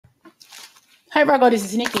Hi Virgo, this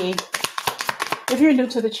is Nikki. If you're new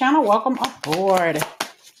to the channel, welcome aboard.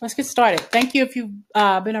 Let's get started. Thank you if you've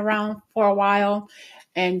been around for a while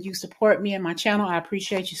and you support me and my channel. I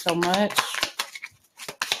appreciate you so much.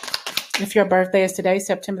 If your birthday is today,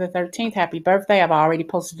 September the 13th, happy birthday. I've already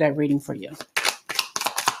posted that reading for you.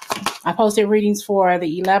 I posted readings for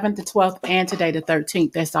the 11th, the 12th, and today the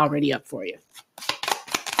 13th. That's already up for you.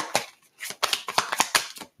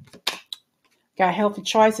 Got healthy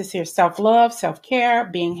choices here. Self-love, self-care,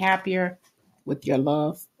 being happier with your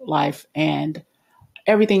love life and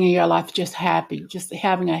everything in your life. Just happy. Just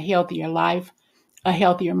having a healthier life, a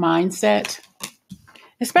healthier mindset.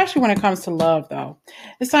 Especially when it comes to love, though.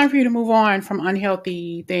 It's time for you to move on from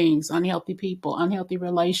unhealthy things, unhealthy people, unhealthy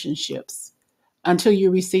relationships until you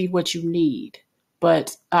receive what you need.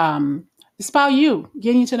 But it's about you,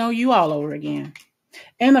 getting to know you all over again.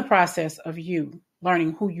 In the process of you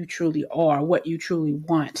learning who you truly are, what you truly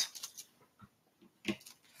want.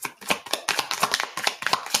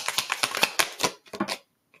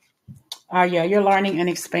 Yeah, you're learning and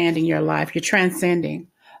expanding your life. You're transcending.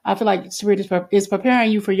 I feel like Spirit is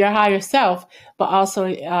preparing you for your higher self, but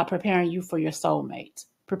also preparing you for your soulmate.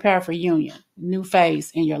 Prepare for union, new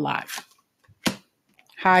phase in your life.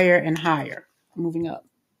 Higher and higher, moving up.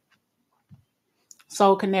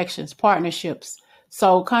 Soul connections, partnerships,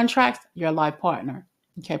 soul contracts, your life partner.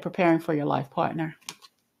 Okay, preparing for your life partner.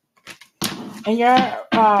 And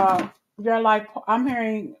your life, I'm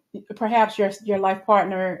hearing perhaps your life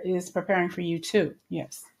partner is preparing for you too.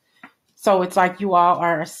 Yes. So it's like you all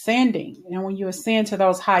are ascending. And when you ascend to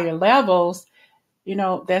those higher levels, you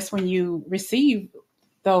know, that's when you receive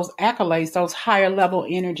those accolades, those higher level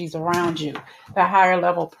energies around you, the higher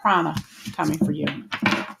level prana coming for you.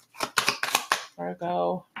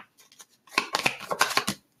 Virgo.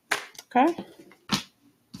 Okay.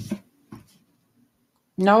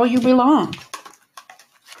 Know you belong.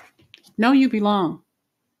 Know you belong.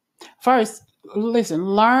 First, listen,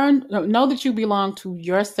 know that you belong to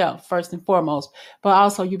yourself first and foremost, but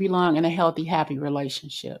also you belong in a healthy, happy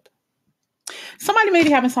relationship. Somebody may be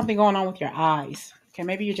having something going on with your eyes. Okay,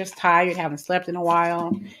 maybe you're just tired, haven't slept in a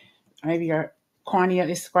while. Maybe your cornea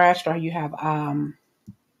is scratched, or you have some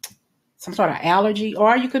sort of allergy,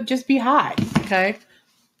 or you could just be high. Okay,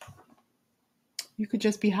 you could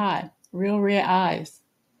just be high, real red eyes,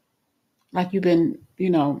 like you've been,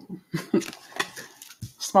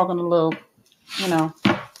 smoking a little,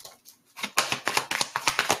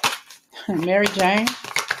 Mary Jane.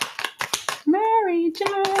 Mary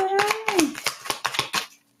Jane.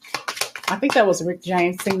 I think that was Rick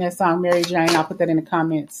James sing that song, Mary Jane. I'll put that in the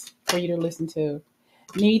comments for you to listen to.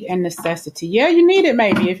 Need and necessity. Yeah, you need it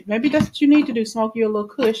maybe. Maybe that's what you need to do. Smoke you a little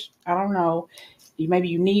kush. I don't know. Maybe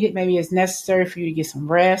you need it. Maybe it's necessary for you to get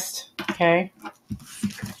some rest. Okay.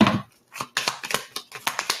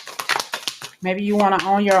 Maybe you want to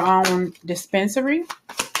own your own dispensary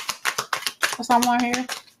for someone here.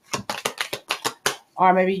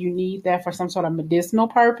 Or maybe you need that for some sort of medicinal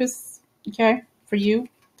purpose. Okay. For you.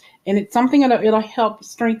 And it's something it'll help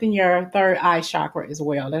strengthen your third eye chakra as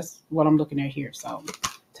well. That's what I'm looking at here. So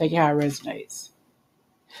take it how it resonates.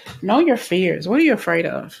 Know your fears. What are you afraid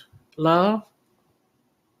of? Love.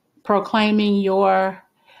 Proclaiming your,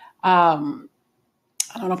 proclaiming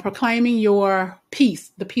your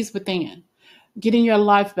peace, the peace within. Getting your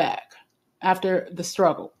life back after the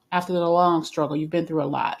struggle, after the long struggle. You've been through a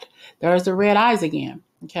lot. There's the red eyes again.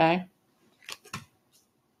 Okay.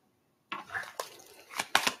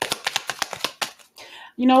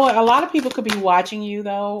 You know what? A lot of people could be watching you,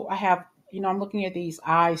 though. I'm looking at these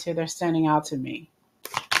eyes here. They're standing out to me.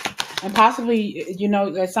 And possibly,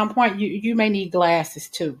 at some point, you may need glasses,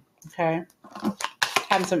 too. Okay?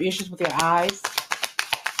 Having some issues with your eyes.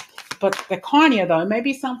 But the cornea, though, it may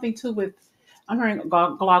be something, too, with, I'm hearing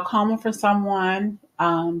glaucoma for someone,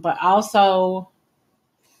 but also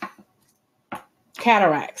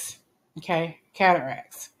cataracts. Okay?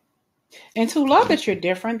 Cataracts. And to love that you're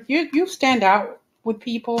different, you stand out with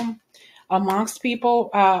people, amongst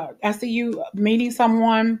people. I see you meeting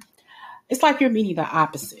someone. It's like you're meeting the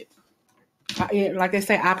opposite. Like they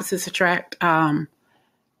say, opposites attract.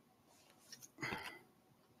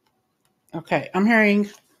 Okay, I'm hearing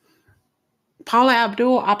Paula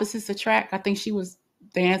Abdul, opposites attract. I think she was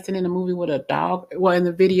dancing in a movie with a dog. Well, in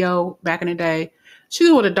the video back in the day, she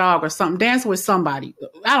was with a dog or something, dancing with somebody.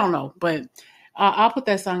 I don't know, but I'll put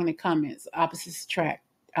that song in the comments. Opposites attract.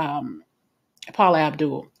 Paula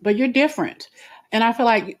Abdul, but you're different. And I feel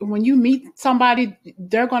like when you meet somebody,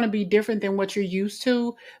 they're going to be different than what you're used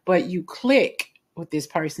to, but you click with this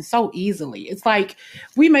person so easily. It's like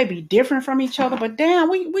we may be different from each other, but damn,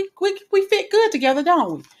 we fit good together,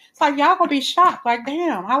 don't we? It's like y'all gonna be shocked. Like,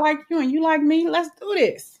 damn, I like you and you like me. Let's do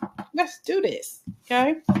this. Let's do this.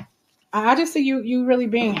 Okay. I just see you really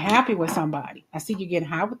being happy with somebody. I see you getting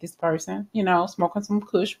high with this person, smoking some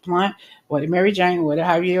kush, blunt, or Mary Jane,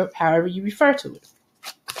 whatever however you refer to it.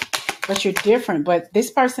 But you're different. But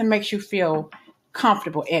this person makes you feel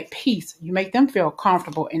comfortable, at peace. You make them feel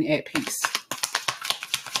comfortable and at peace.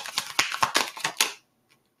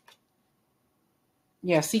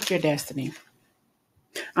 Yeah, seek your destiny.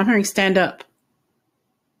 I'm hearing stand up.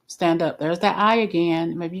 Stand up. There's that eye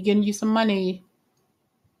again. Maybe you're getting you some money.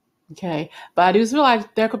 Okay. But I do feel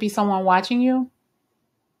like there could be someone watching you,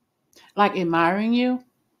 like admiring you.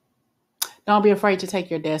 Don't be afraid to take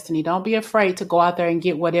your destiny. Don't be afraid to go out there and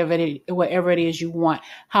get whatever it is you want,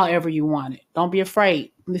 however you want it. Don't be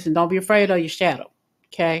afraid. Listen, don't be afraid of your shadow.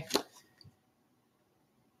 Okay.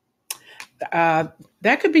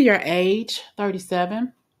 That could be your age,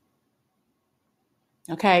 37.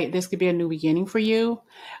 Okay, this could be a new beginning for you.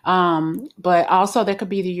 But also that could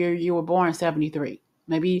be the year you were born, 73.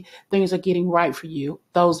 Maybe things are getting right for you.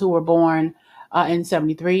 Those who were born in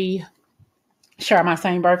 73, share my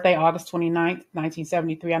same birthday, August 29th,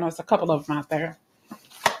 1973. I know it's a couple of them out there.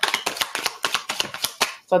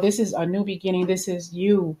 So this is a new beginning. This is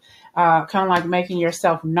you kind of like making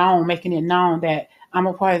yourself known, making it known that I'm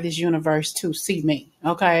a part of this universe to see me.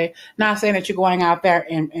 Okay. Not saying that you're going out there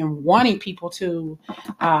and wanting people to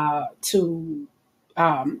kind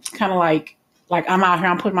of like I'm out here,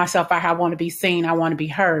 I'm putting myself out here. I want to be seen. I want to be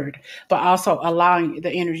heard, but also allowing the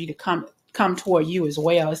energy to come toward you as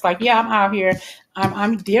well. It's like, yeah, I'm out here.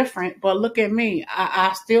 I'm different, but look at me.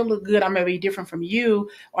 I still look good. I may be different from you,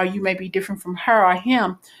 or you may be different from her or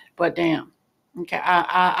him, but damn. Okay.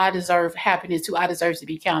 I deserve happiness too. I deserve to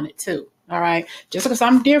be counted too. All right. Just because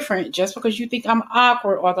I'm different, just because you think I'm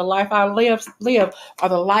awkward or the life I live or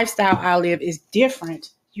the lifestyle I live is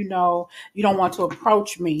different. You don't want to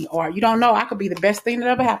approach me, or you don't know I could be the best thing that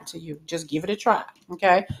ever happened to you. Just give it a try.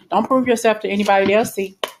 Okay. Don't prove yourself to anybody. They'll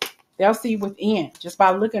see within just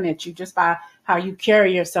by looking at you, just by how you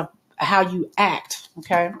carry yourself, how you act.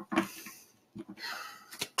 Okay.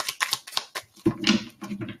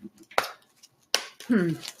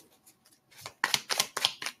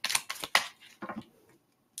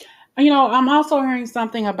 I'm also hearing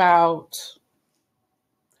something about,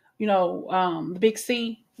 the big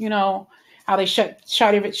C, how they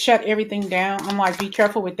shut everything down. I'm like, be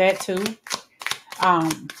careful with that too.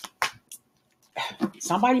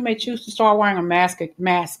 Somebody may choose to start wearing a mask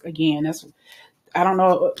again. I don't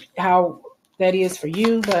know how that is for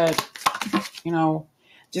you, but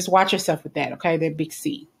just watch yourself with that. Okay. That big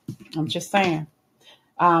C. I'm just saying,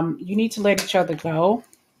 you need to let each other go.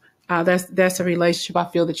 That's a relationship I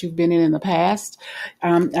feel that you've been in the past.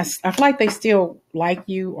 I feel like they still like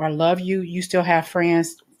you or love you. You still have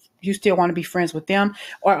friends. You still want to be friends with them,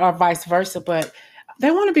 or vice versa. But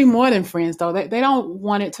they want to be more than friends, though. They don't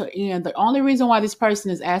want it to end. The only reason why this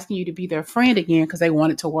person is asking you to be their friend again, because they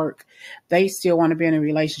want it to work. They still want to be in a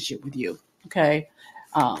relationship with you. Okay.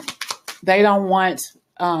 They don't want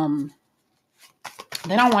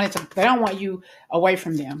you away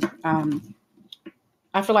from them.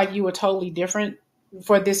 I feel like you were totally different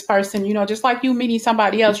for this person, just like you meeting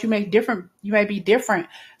somebody else, you may be different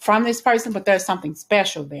from this person, but there's something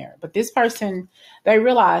special there. But this person, they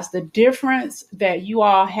realize the difference that you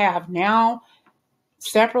all have now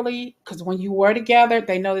separately, because when you were together,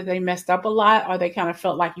 they know that they messed up a lot, or they kind of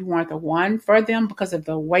felt like you weren't the one for them because of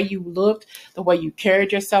the way you looked, the way you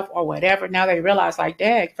carried yourself, or whatever. Now they realize, like,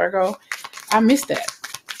 dang, Virgo, I missed that.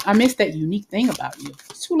 I missed that unique thing about you.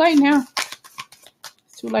 It's too late now.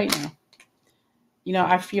 Too late now.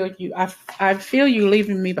 I feel you. I feel you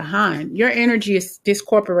leaving me behind. Your energy is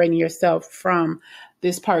discorporating yourself from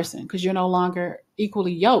this person because you're no longer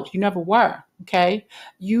equally yoked. You never were. Okay.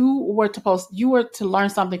 You were to learn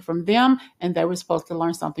something from them, and they were supposed to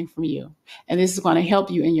learn something from you. And this is going to help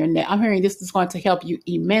you in your next. I'm hearing this is going to help you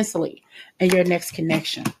immensely in your next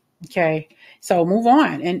connection. Okay. So move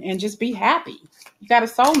on and just be happy. You got a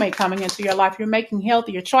soulmate coming into your life. You're making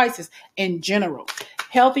healthier choices in general.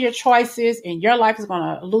 Healthier choices in your life is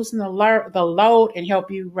going to loosen the load and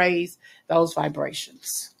help you raise those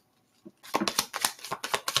vibrations.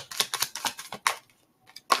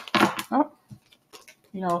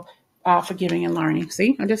 Forgiving and learning.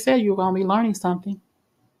 See, I just said you were going to be learning something.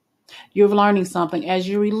 You're learning something. As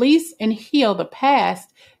you release and heal the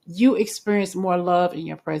past, you experience more love in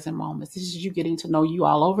your present moments. This is you getting to know you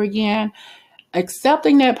all over again.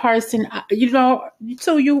 Accepting that person,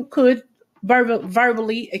 so you could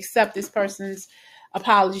verbally accept this person's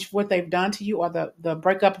apologies for what they've done to you, or the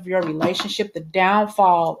breakup of your relationship, the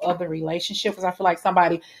downfall of the relationship, because I feel like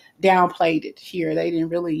somebody downplayed it here. They didn't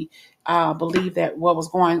really believe that what was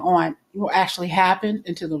going on will actually happen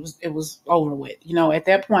until it was over with. At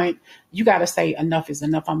that point, you got to say enough is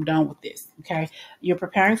enough. I'm done with this. Okay. You're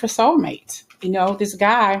preparing for soulmates. This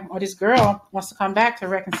guy or this girl wants to come back to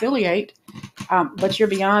reconciliate, but you're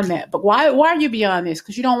beyond that. But why are you beyond this?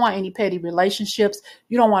 Because you don't want any petty relationships.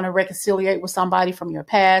 You don't want to reconciliate with somebody from your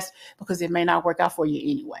past because it may not work out for you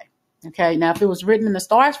anyway. Okay. Now, if it was written in the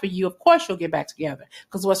stars for you, of course you'll get back together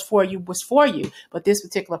because what's for you was for you. But this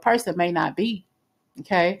particular person may not be.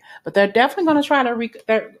 Okay. But they're definitely going to try to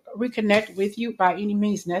reconnect with you by any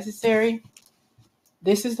means necessary.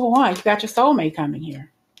 This is the one. You got your soulmate coming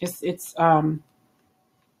here. It's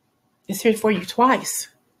here for you twice.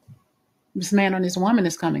 This man or this woman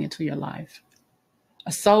is coming into your life.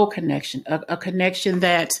 A soul connection, a connection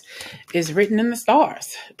that is written in the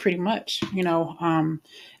stars, pretty much.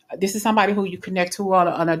 This is somebody who you connect to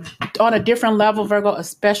on a different level, Virgo, a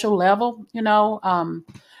special level.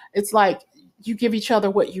 It's like you give each other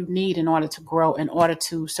what you need in order to grow, in order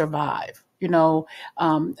to survive.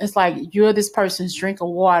 It's like you're this person's drink of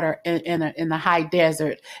water in the high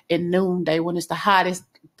desert in noonday when it's the hottest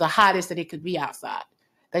that it could be outside.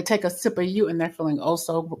 They take a sip of you and they're feeling oh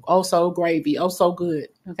so gravy, oh so good.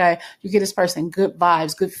 Okay. You get this person good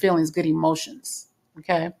vibes, good feelings, good emotions.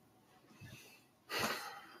 Okay.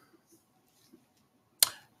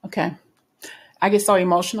 Okay. I get so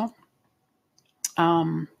emotional.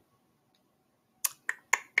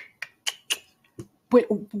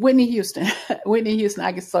 Whitney Houston,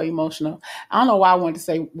 I get so emotional. I don't know why I wanted to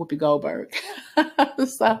say Whoopi Goldberg.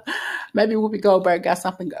 So maybe Whoopi Goldberg got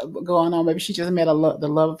something going on. Maybe she just met the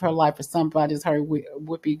love of her life or something. I just heard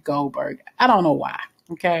Whoopi Goldberg. I don't know why.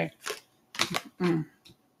 Okay.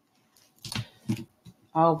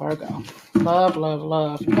 Oh, Virgo. Love, love,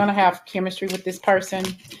 love. You're going to have chemistry with this person.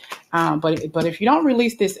 But if you don't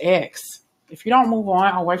release this ex, if you don't move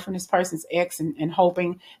on away from this person's ex and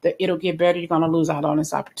hoping that it'll get better, you're going to lose out on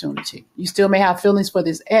this opportunity. You still may have feelings for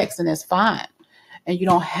this ex, and that's fine. And you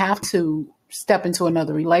don't have to step into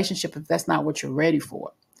another relationship if that's not what you're ready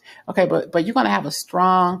for. Okay, but you're going to have a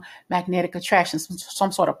strong magnetic attraction,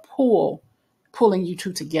 some sort of pull, pulling you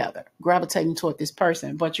two together, gravitating toward this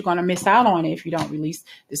person. But you're going to miss out on it if you don't release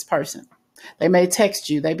this person. They may text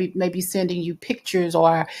you. They may be sending you pictures,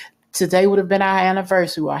 or today would have been our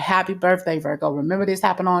anniversary, or happy birthday, Virgo. Remember this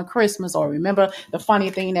happened on Christmas, or remember the funny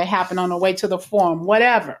thing that happened on the way to the forum,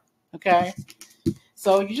 whatever. Okay.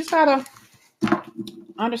 So you just got to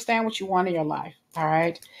understand what you want in your life. All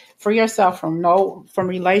right. Free yourself from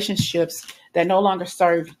relationships that no longer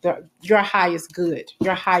serve your highest good,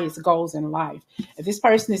 your highest goals in life. If this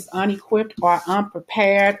person is unequipped or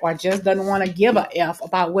unprepared or just doesn't want to give a F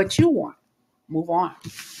about what you want, move on.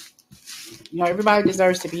 Everybody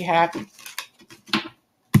deserves to be happy.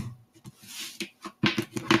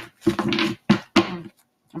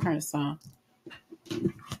 I'm hearing a song.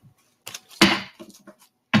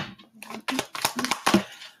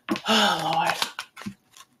 Oh, Lord.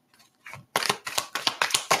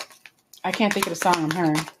 I can't think of the song I'm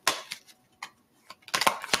hearing.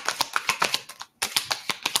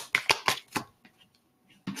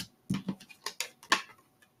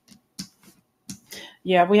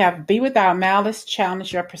 Yeah, we have be without malice,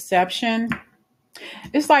 challenge your perception.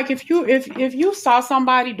 It's like if you saw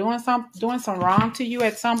somebody doing some wrong to you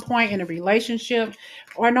at some point in a relationship,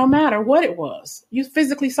 or no matter what it was, you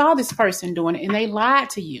physically saw this person doing it and they lied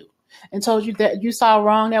to you and told you that you saw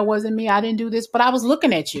wrong. That wasn't me. I didn't do this, but I was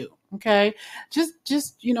looking at you. Okay. Just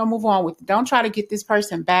move on with it. Don't try to get this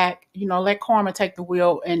person back. Let karma take the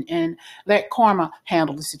wheel and let karma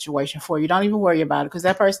handle the situation for you. Don't even worry about it, because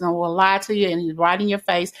that person will lie to you and right in your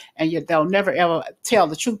face, and they'll never ever tell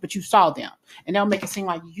the truth, but you saw them, and they'll make it seem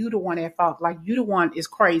like you the one at fault, like you the one is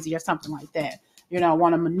crazy or something like that.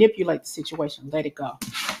 Want to manipulate the situation. Let it go.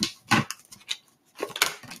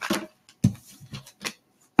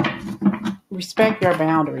 Respect your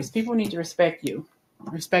boundaries. People need to respect you.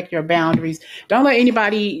 Respect your boundaries. Don't let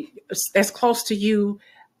anybody as close to you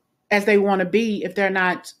as they want to be if they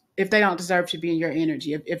don't deserve to be in your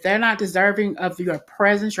energy. If they're not deserving of your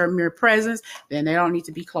presence, your mere presence, then they don't need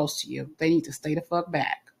to be close to you. They need to stay the fuck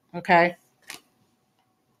back. Okay?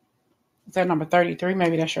 Is that number 33?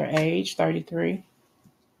 Maybe that's your age, 33.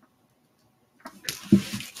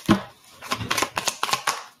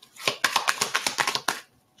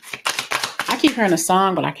 I keep hearing a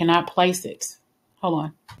song, but I cannot place it. Hold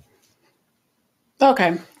on.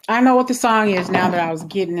 Okay. I know what the song is now that I was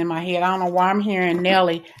getting in my head. I don't know why I'm hearing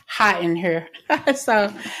Nelly hot in here.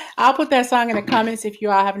 So I'll put that song in the comments if you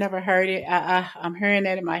all have never heard it. I'm hearing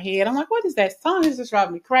that in my head. I'm like, what is that song? This is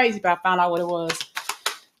driving me crazy, but I found out what it was.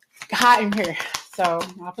 Hot in here. So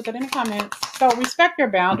I'll put that in the comments. So respect your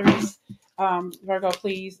boundaries, Virgo,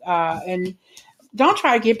 please. And don't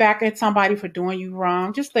try to get back at somebody for doing you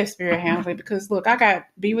wrong. Just let spirit handle it. Because look, I got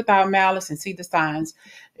be without malice and see the signs.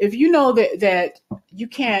 If you know that you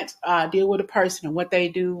can't deal with a person and what they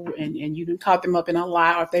do, and you done caught them up in a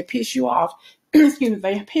lie, or if they piss you off, excuse me, if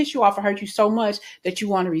they piss you off or hurt you so much that you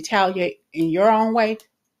want to retaliate in your own way,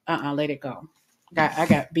 let it go. I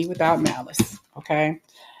got be without malice. Okay.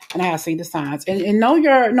 And I have seen the signs, and know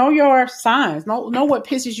your signs. Know what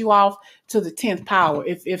pisses you off to the 10th power.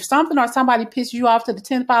 If something or somebody pisses you off to the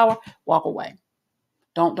 10th power, walk away.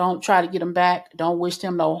 Don't try to get them back. Don't wish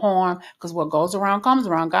them no harm, because what goes around comes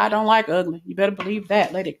around. God don't like ugly. You better believe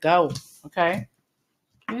that. Let it go. Okay.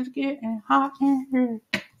 It's getting hot in here,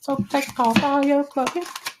 so take off all your clothes.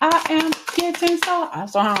 I am getting so. I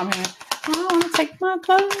saw how I'm here. I want to take my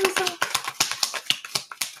clothes off.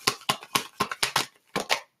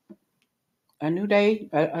 A new day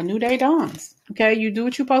dawns. Okay, you do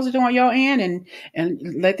what you're supposed to do on your end,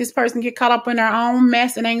 and let this person get caught up in their own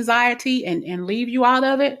mess and anxiety, and leave you out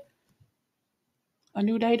of it. A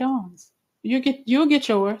new day dawns. You'll get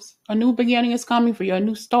yours. A new beginning is coming for you. A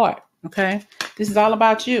new start. Okay, this is all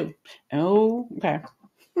about you. Oh, okay.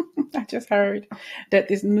 I just heard that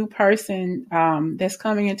this new person that's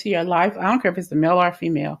coming into your life. I don't care if it's a male or a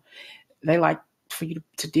female. They like for you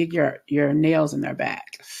to dig your nails in their back.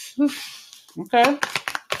 Okay,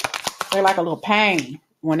 they like a little pain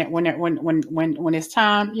when it's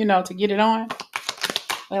time, to get it on.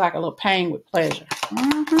 They like a little pain with pleasure.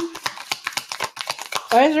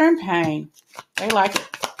 Pleasure and pain. They like it.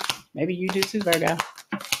 Maybe you do too, Virgo.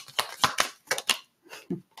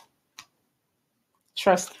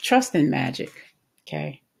 Trust in magic.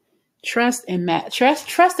 Okay, trust in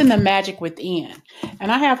the magic within.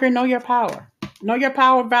 And I have here, know your power. Know your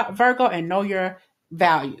power, Virgo, and know your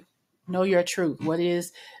value. Know your truth. What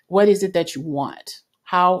is it that you want?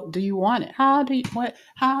 How do you want it? Okay.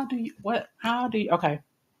 How do you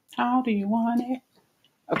want it?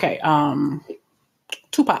 Okay.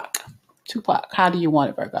 Tupac. How do you want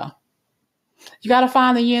it, Virgo? You got to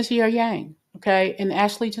find the yin to your yang. Okay. And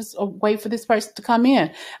actually just wait for this person to come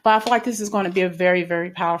in. But I feel like this is going to be a very, very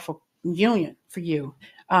powerful union for you.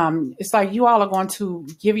 It's like you all are going to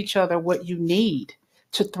give each other what you need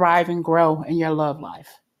to thrive and grow in your love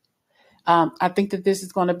life. I think that this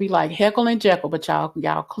is going to be like Heckle and Jekyll, but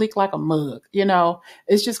y'all click like a mug.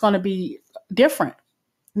 It's just going to be different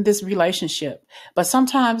in this relationship. But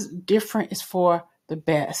sometimes different is for the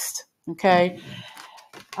best. Okay.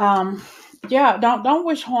 Yeah. Don't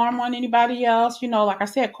wish harm on anybody else. Like I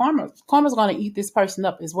said, karma's going to eat this person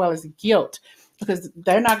up as well as guilt, because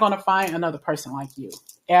they're not going to find another person like you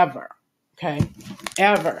ever. Okay.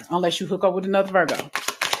 Ever, unless you hook up with another Virgo.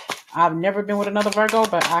 I've never been with another Virgo,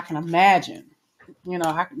 but I can imagine.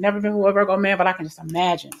 I've never been with a Virgo man, but I can just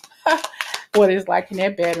imagine what it's like in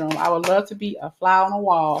that bedroom. I would love to be a fly on the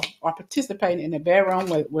wall or participating in the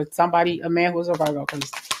bedroom with somebody, a man who's a Virgo, because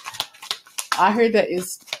I heard that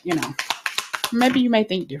is, maybe you may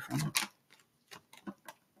think differently.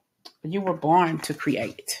 But you were born to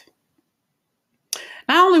create.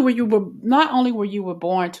 Not only were you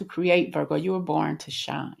born to create, Virgo, you were born to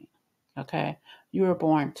shine. Okay. You were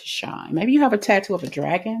born to shine. Maybe you have a tattoo of a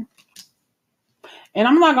dragon. And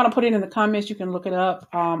I'm not going to put it in the comments. You can look it up.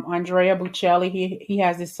 Andrea Bocelli, he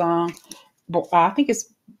has this song. I think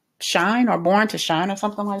it's Shine or Born to Shine or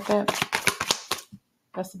something like that.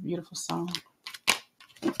 That's a beautiful song.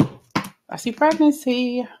 I see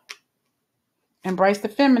pregnancy. Embrace the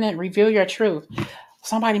feminine. Reveal your truth.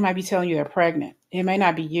 Somebody might be telling you they're pregnant. It may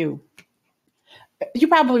not be you. You're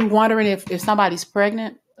probably wondering if somebody's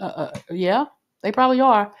pregnant. Yeah. They probably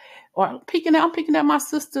are. Or I'm picking at my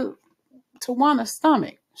sister Tawana's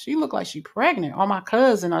stomach. She looked like she pregnant. Or my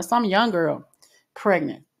cousin or some young girl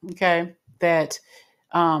pregnant. Okay. That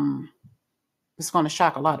is going to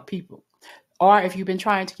shock a lot of people. Or if you've been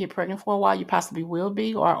trying to get pregnant for a while, you possibly will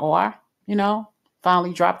be. Or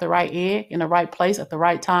finally drop the right egg in the right place at the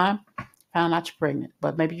right time. Found out you're pregnant.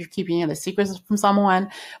 But maybe you're keeping it a secret from someone.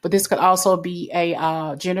 But this could also be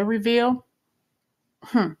a gender reveal.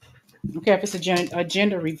 Okay, if it's a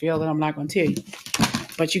gender reveal, then I'm not going to tell you.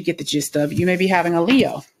 But you get the gist of it. You may be having a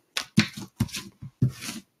Leo.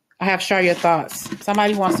 I have share your thoughts.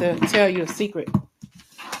 Somebody wants to tell you a secret.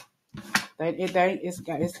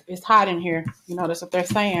 It's hot in here. That's what they're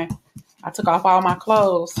saying. I took off all my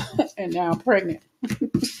clothes and now I'm pregnant.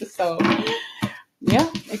 So, yeah,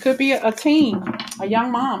 it could be a teen, a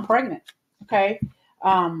young mom pregnant. Okay.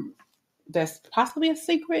 That's possibly a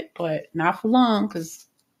secret, but not for long, because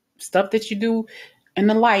stuff that you do in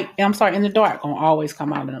the light, I'm sorry, in the dark, gonna always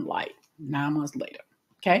come out in the light 9 months later.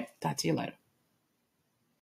 Okay. Talk to you later.